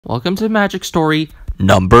Welcome to Magic Story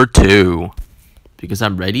number 2. Because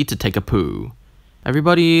I'm ready to take a poo.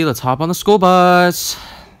 Everybody, let's hop on the school bus.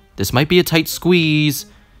 This might be a tight squeeze.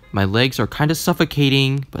 My legs are kind of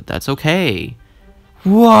suffocating, but that's okay.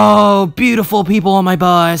 Whoa, beautiful people on my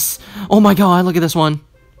bus. Oh my god, look at this one.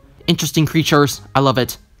 Interesting creatures. I love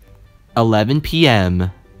it. 11 p.m.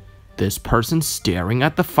 This person staring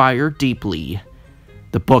at the fire deeply.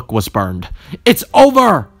 The book was burned. It's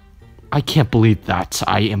over! I can't believe that.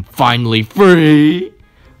 I am finally free.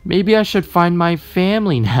 Maybe I should find my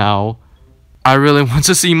family now. I really want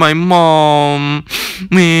to see my mom.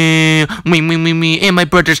 Me, and my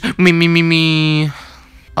brothers. Me.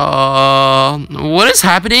 What is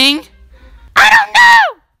happening? I don't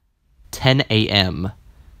know. 10 a.m.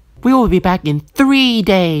 We will be back in 3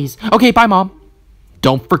 days. Okay, bye, Mom.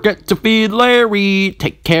 Don't forget to feed Larry.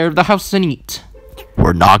 Take care of the house and eat.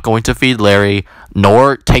 We're not going to feed Larry,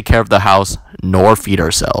 nor take care of the house, nor feed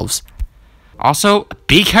ourselves. Also,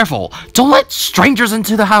 be careful. Don't let strangers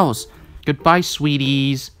into the house. Goodbye,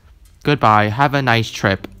 sweeties. Goodbye. Have a nice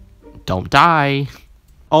trip. Don't die.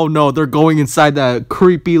 Oh no, they're going inside that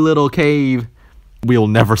creepy little cave. We'll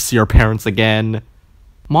never see our parents again.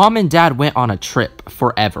 Mom and Dad went on a trip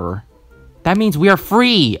forever. That means we are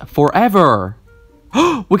free forever.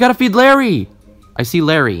 We gotta feed Larry. I see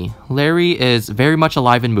Larry. Larry is very much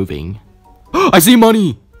alive and moving. I see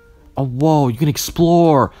money! Oh, whoa, you can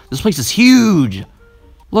explore. This place is huge.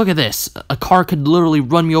 Look at this. A car could literally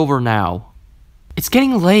run me over now. It's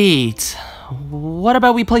getting late. What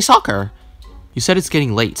about we play soccer? You said it's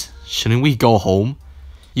getting late. Shouldn't we go home?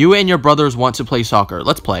 You and your brothers want to play soccer.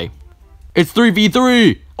 Let's play. It's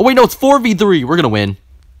 3v3. Oh, wait, no, it's 4v3. We're gonna win.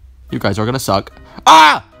 You guys are gonna suck.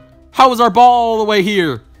 Ah! How is our ball all the way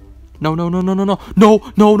here? No.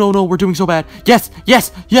 We're doing so bad. Yes.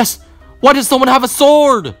 Why does someone have a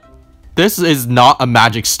sword? This is not a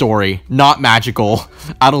magic story. Not magical.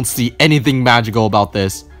 I don't see anything magical about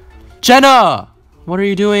this. Jenna! What are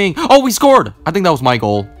you doing? Oh, we scored! I think that was my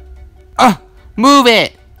goal. Move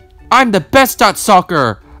it! I'm the best at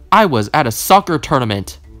soccer. I was at a soccer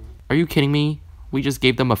tournament. Are you kidding me? We just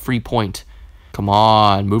gave them a free point. Come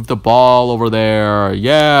on, move the ball over there.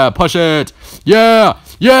 Yeah, push it. Yeah.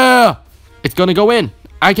 It's gonna go in.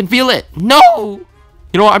 I can feel it. No!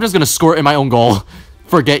 You know what? I'm just gonna score in my own goal.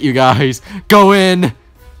 Forget you guys. Go in.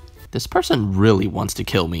 This person really wants to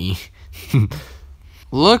kill me.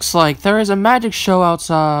 Looks like there is a magic show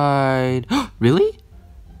outside. Really?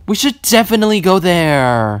 We should definitely go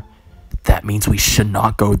there. That means we should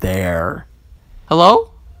not go there.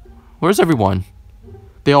 Hello? Where's everyone?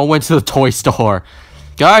 They all went to the toy store.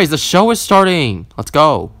 Guys, the show is starting. Let's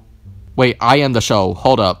go. Wait, I am the show.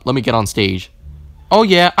 Hold up. Let me get on stage. Oh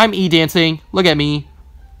yeah, I'm e-dancing. Look at me.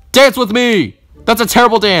 Dance with me! That's a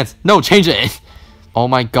terrible dance. No, change it. Oh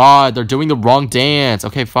my god, they're doing the wrong dance.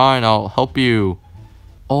 Okay, fine. I'll help you.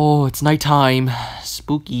 Oh, it's nighttime.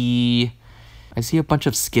 Spooky. I see a bunch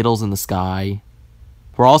of Skittles in the sky.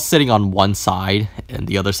 We're all sitting on one side, and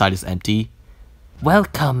the other side is empty.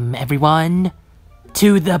 Welcome, everyone,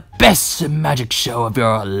 to the best magic show of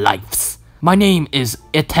your lives. My name is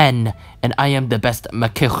Eten, and I am the best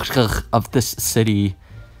magic of this city.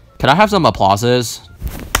 Can I have some applauses?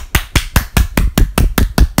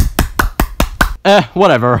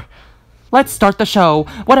 Whatever. Let's start the show.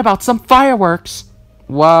 What about some fireworks?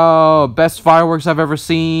 Wow, best fireworks I've ever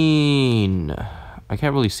seen. I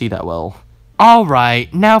can't really see that well.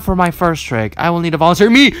 Alright, now for my first trick. I will need a volunteer.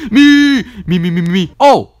 Me.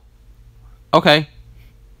 Oh! Okay.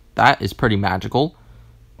 That is pretty magical.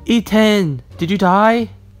 E10, did you die?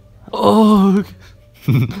 Oh.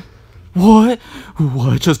 What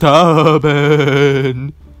just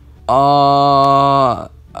happened? A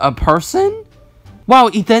person? Wow,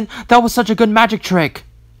 Ethan, that was such a good magic trick.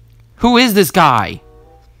 Who is this guy?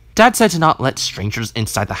 Dad said to not let strangers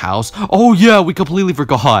inside the house. Oh yeah, we completely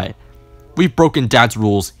forgot. We've broken Dad's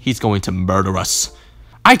rules. He's going to murder us.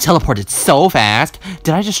 I teleported so fast.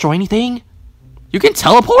 Did I destroy anything? You can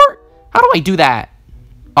teleport? How do I do that?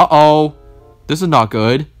 Uh-oh. This is not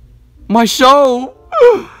good. My show!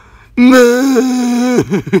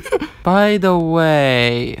 By the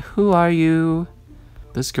way, who are you?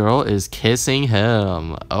 This girl is kissing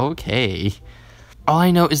him. Okay. All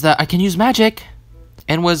I know is that I can use magic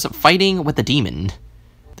and was fighting with a demon.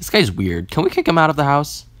 This guy's weird. Can we kick him out of the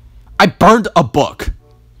house? I burned a book.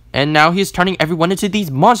 And now he's turning everyone into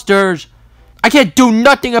these monsters. I can't do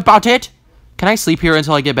nothing about it. Can I sleep here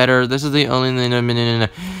until I get better? This is the only...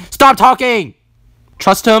 Stop talking!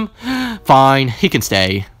 Trust him? Fine, he can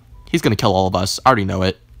stay. He's gonna kill all of us. I already know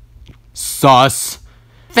it. Sus.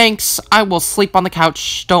 Thanks, I will sleep on the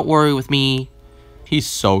couch. Don't worry with me. He's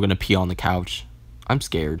so gonna pee on the couch. I'm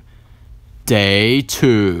scared. Day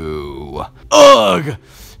 2. Ugh!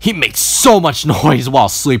 He makes so much noise while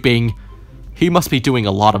sleeping. He must be doing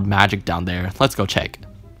a lot of magic down there. Let's go check.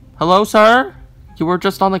 Hello, sir? You were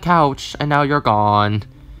just on the couch, and now you're gone.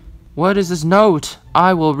 What is this note?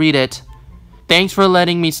 I will read it. Thanks for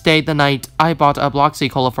letting me stay the night. I bought a Bloxy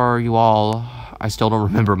cola for you all. I still don't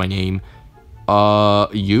remember my name.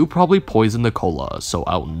 You probably poisoned the cola, so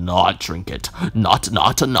I'll not drink it. Not.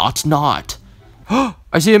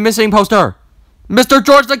 I see a missing poster. Mr.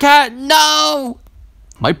 George the Cat, no!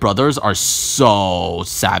 My brothers are so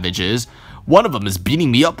savages. One of them is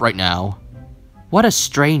beating me up right now. What a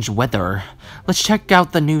strange weather. Let's check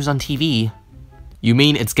out the news on TV. You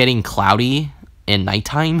mean it's getting cloudy and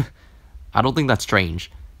nighttime? I don't think that's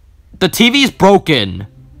strange. The TV's broken.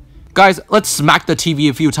 Guys, let's smack the TV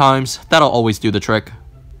a few times. That'll always do the trick.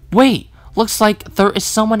 Wait, looks like there is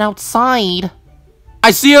someone outside.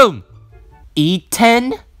 I see him!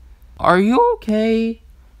 Ethan? Are you okay?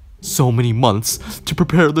 So many months to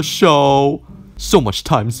prepare the show. So much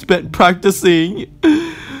time spent practicing.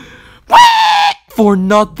 For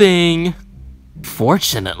nothing.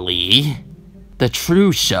 Fortunately, the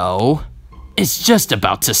true show is just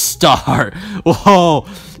about to start. Whoa,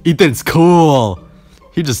 Ethan's cool.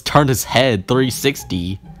 He just turned his head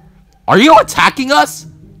 360. Are you attacking us?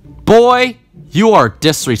 Boy, you are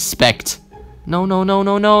disrespect.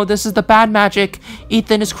 No. This is the bad magic.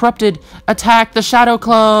 Ethan is corrupted. Attack the shadow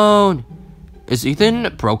clone. Is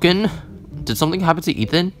Ethan broken? Did something happen to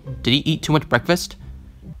Ethan? Did he eat too much breakfast?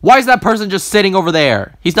 Why is that person just sitting over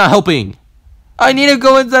there? He's not helping. I need to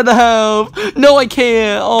go inside the house. No, I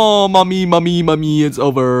can't. Oh, mommy, it's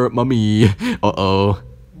over. Mommy. Uh-oh.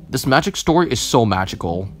 This magic story is so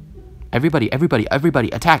magical. Everybody,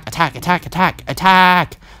 attack.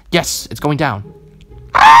 Yes, it's going down.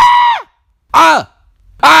 Uh-oh.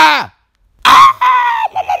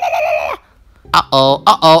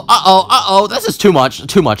 This is too much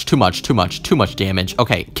damage.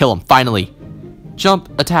 Okay, kill him, finally.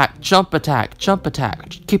 Jump, attack.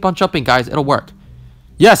 Keep on jumping, guys, it'll work.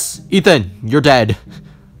 Yes, Ethan, you're dead.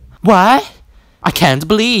 What? I can't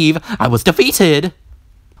believe I was defeated.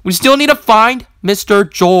 We still need to find Mr.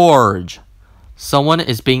 George. Someone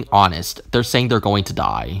is being honest. They're saying they're going to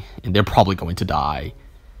die. And they're probably going to die.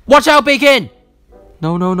 Watch out, Bacon!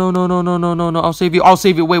 No. I'll save you.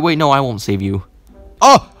 Wait. No, I won't save you.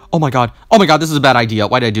 Oh my god. This is a bad idea.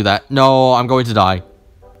 Why did I do that? No, I'm going to die.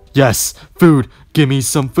 Yes, food. Give me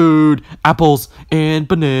some food. Apples and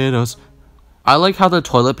bananas. I like how the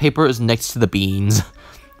toilet paper is next to the beans.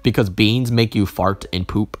 Because beans make you fart and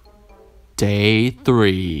poop. Day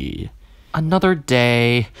 3. Another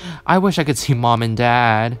day. I wish I could see Mom and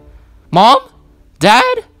Dad. Mom?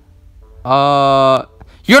 Dad?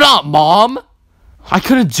 You're not Mom! I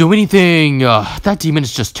couldn't do anything. That demon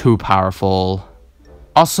is just too powerful.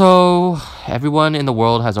 Also, everyone in the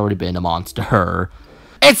world has already been a monster.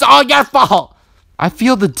 It's all your fault! I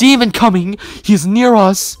feel the demon coming. He's near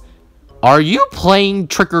us. Are you playing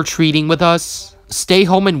trick-or-treating with us? Stay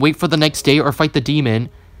home and wait for the next day or fight the demon.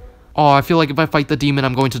 Oh, I feel like if I fight the demon,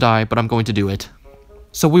 I'm going to die, but I'm going to do it.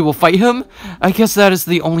 So we will fight him? I guess that is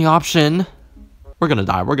the only option. We're gonna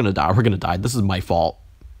die. This is my fault.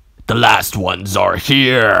 The last ones are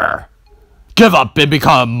here. Give up and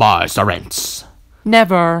become my servants.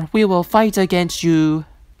 Never. We will fight against you.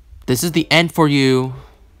 This is the end for you.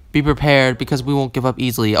 Be prepared because we won't give up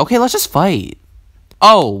easily. Okay, let's just fight.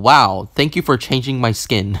 Oh, wow. Thank you for changing my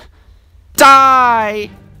skin. Die!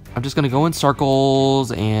 I'm just gonna go in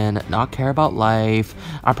circles and not care about life.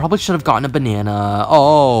 I probably should have gotten a banana.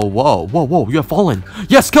 Oh, whoa. You have fallen.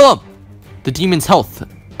 Yes, kill him! The demon's health.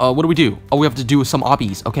 What do we do? Oh, we have to do some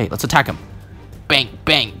obbies. Okay, let's attack him. Bang.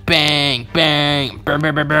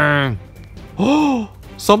 Oh,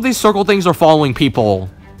 some of these circle things are following people.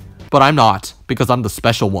 But I'm not, because I'm the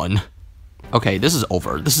special one. Okay, this is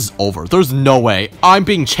over. There's no way. I'm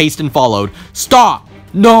being chased and followed. Stop!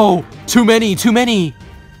 No! Too many!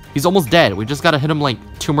 He's almost dead. We just gotta hit him like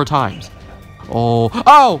 2 more times.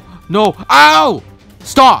 Oh! No! Ow!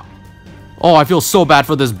 Stop! Oh, I feel so bad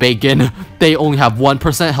for this bacon. They only have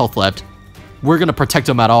 1% health left. We're gonna protect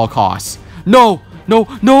him at all costs. No!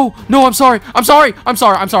 I'm sorry.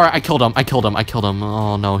 I killed him.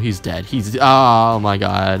 Oh no, he's dead. Oh my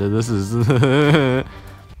god. This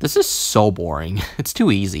is so boring. It's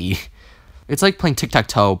too easy. It's like playing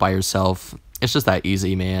tic-tac-toe by yourself. It's just that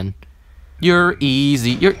easy, man. You're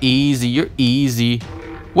easy.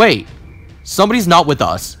 Wait, somebody's not with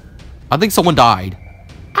us. I think someone died.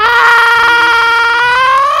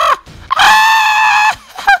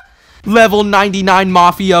 Level 99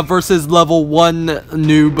 Mafia versus level 1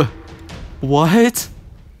 noob. What?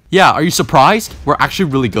 Yeah, are you surprised? We're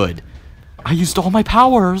actually really good. I used all my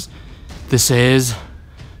powers. This is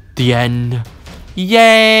the end.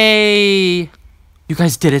 Yay! You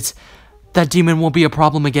guys did it. That demon won't be a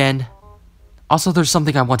problem again. Also, there's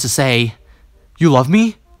something I want to say. You love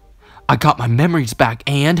me? I got my memories back,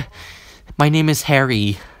 and my name is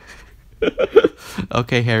Harry.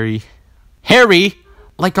 Okay, Harry. Harry?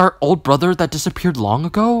 Like our old brother that disappeared long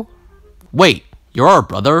ago? Wait, you're our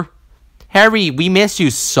brother? Harry, we miss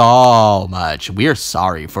you so much. We're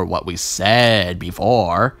sorry for what we said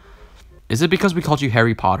before. Is it because we called you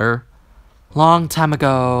Harry Potter? Long time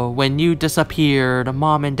ago, when you disappeared,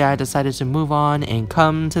 Mom and Dad decided to move on and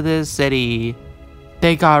come to this city.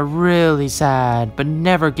 They got really sad, but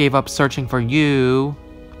never gave up searching for you.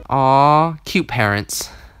 Aw, cute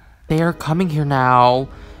parents. They are coming here now,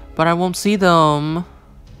 but I won't see them.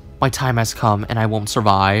 My time has come and I won't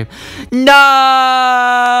survive. No!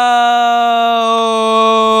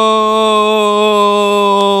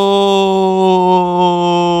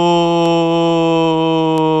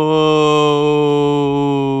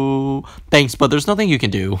 Thanks, but there's nothing you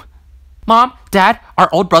can do. Mom, Dad, our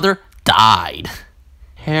old brother died.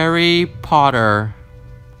 Harry Potter.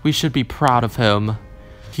 We should be proud of him.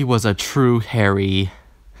 He was a true Harry.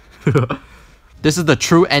 This is the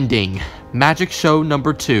true ending. Magic show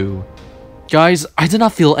number 2. Guys, I did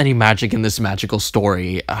not feel any magic in this magical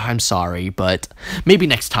story. I'm sorry, but maybe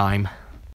next time.